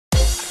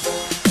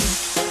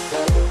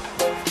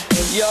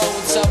Yo,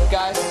 what's up,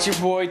 guys? It's your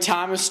boy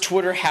Thomas,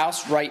 Twitter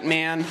House Right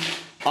Man.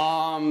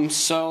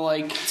 So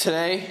like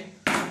today,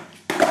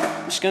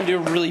 I'm just gonna do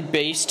really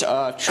based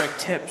trick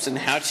tips and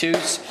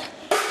how-tos,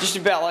 just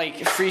about like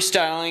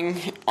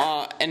freestyling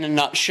in a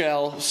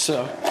nutshell.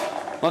 So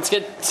let's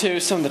get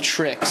to some of the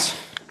tricks.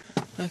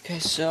 Okay,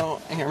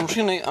 so here, I'm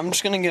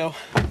just gonna go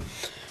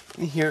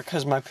in here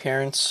because my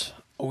parents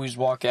always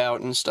walk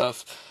out and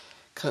stuff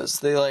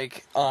because they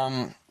like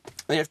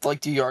they have to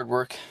like do yard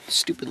work.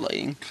 Stupid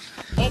lighting.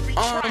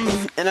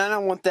 And I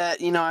don't want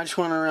that, you know, I just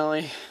want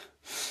a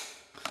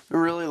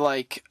really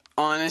like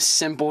honest,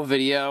 simple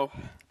video.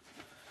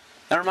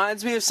 That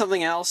reminds me of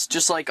something else,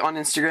 just like on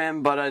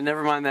Instagram, but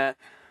never mind that.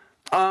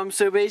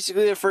 So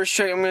basically the first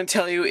trick I'm gonna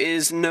tell you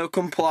is no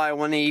comply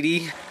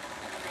 180.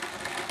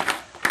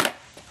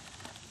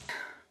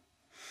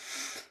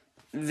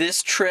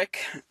 This trick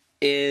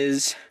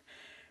is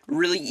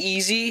really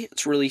easy,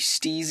 it's really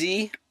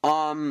steezy.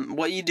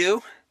 What you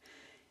do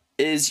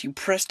is you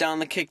press down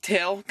the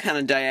kicktail kind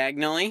of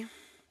diagonally,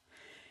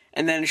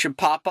 and then it should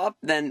pop up.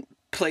 Then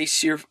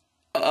place your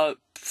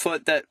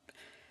foot that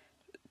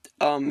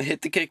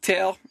hit the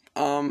kicktail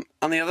on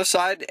the other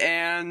side,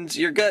 and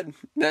you're good.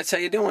 That's how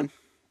you're doing.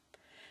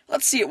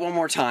 Let's see it one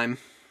more time.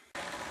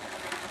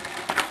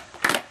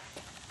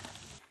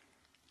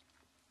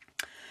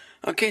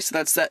 Okay, so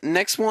that's that.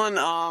 Next one,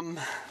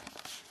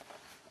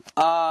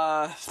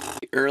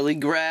 early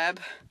grab.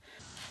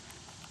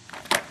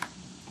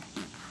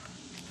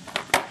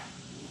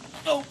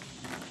 Oh.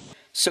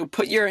 So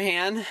put your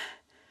hand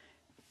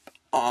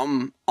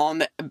on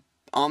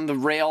the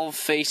rail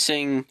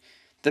facing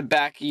the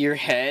back of your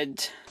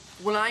head.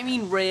 When I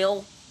mean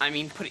rail, I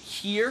mean put it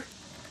here.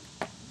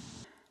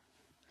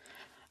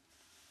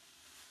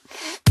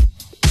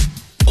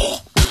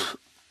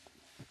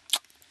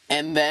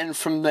 And then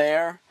from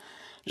there,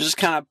 just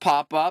kind of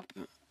pop up,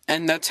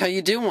 and that's how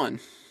you do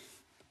one.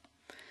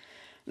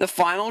 The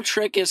final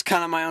trick is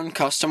kind of my own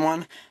custom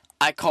one.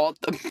 I call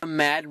it the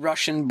Mad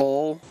Russian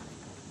Bowl.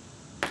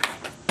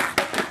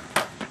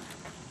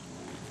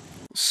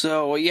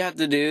 So what you have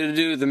to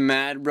do the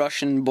Mad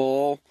Russian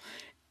Bowl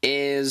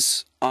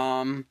is,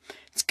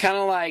 it's kind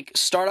of like,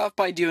 start off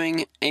by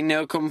doing a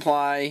no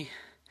comply,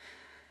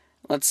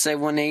 let's say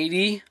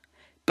 180,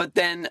 but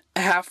then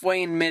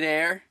halfway in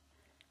midair,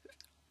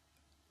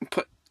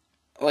 put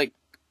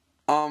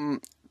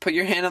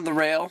your hand on the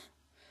rail,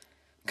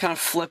 kind of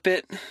flip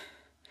it,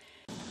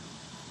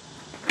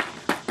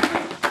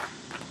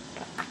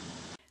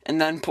 and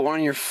then put one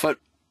of your foot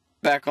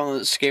back on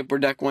the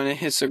skateboard deck when it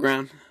hits the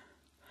ground.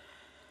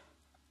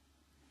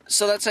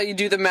 So that's how you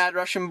do the Mad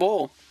Russian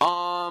Bowl.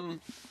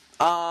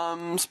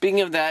 Speaking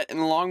of that, in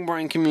the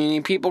longboarding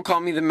community, people call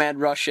me the Mad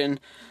Russian.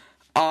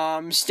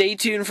 Stay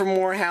tuned for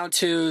more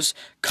how-tos.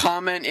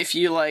 Comment if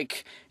you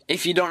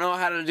don't know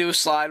how to do a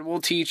slide,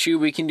 we'll teach you.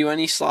 We can do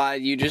any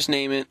slide, you just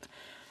name it.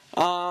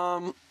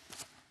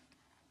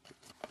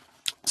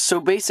 So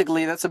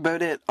basically, that's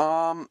about it.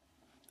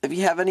 If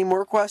you have any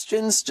more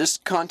questions,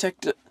 just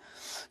contact us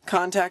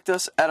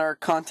at our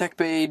contact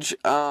page,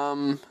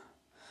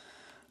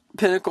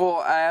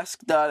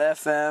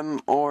 pinnacleask.fm,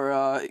 or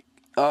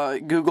our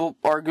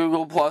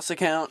Google Plus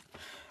account.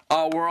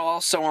 We're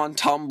also on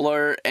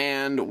Tumblr,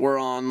 and we're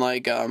on we're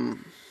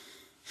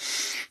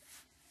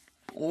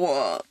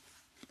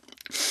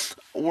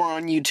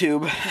on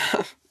YouTube.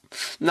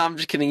 No, I'm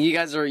just kidding. You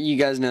guys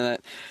know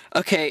that.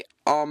 Okay,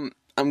 I'm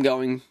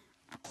going.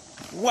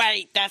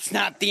 Wait, that's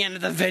not the end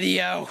of the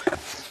video.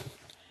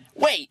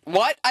 Wait,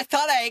 what? I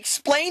thought I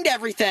explained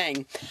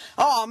everything.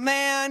 Oh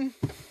man.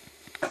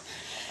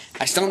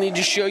 I still need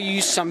to show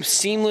you some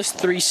seamless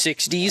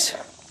 360s.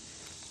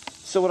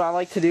 So what I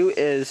like to do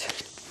is,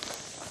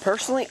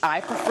 personally,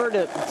 I prefer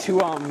to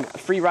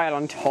free ride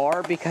on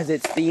tar because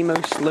it's the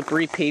most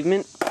slippery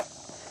pavement.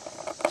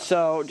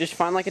 So just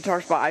find like a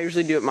tar spot. I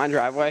usually do it in my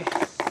driveway.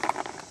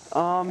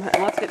 And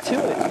let's get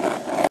to it.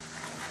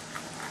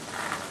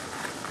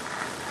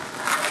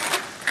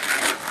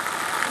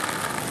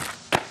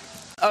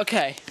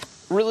 Okay,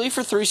 really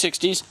for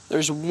 360s,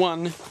 there's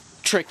one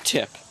trick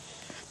tip.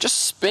 Just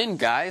spin,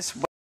 guys.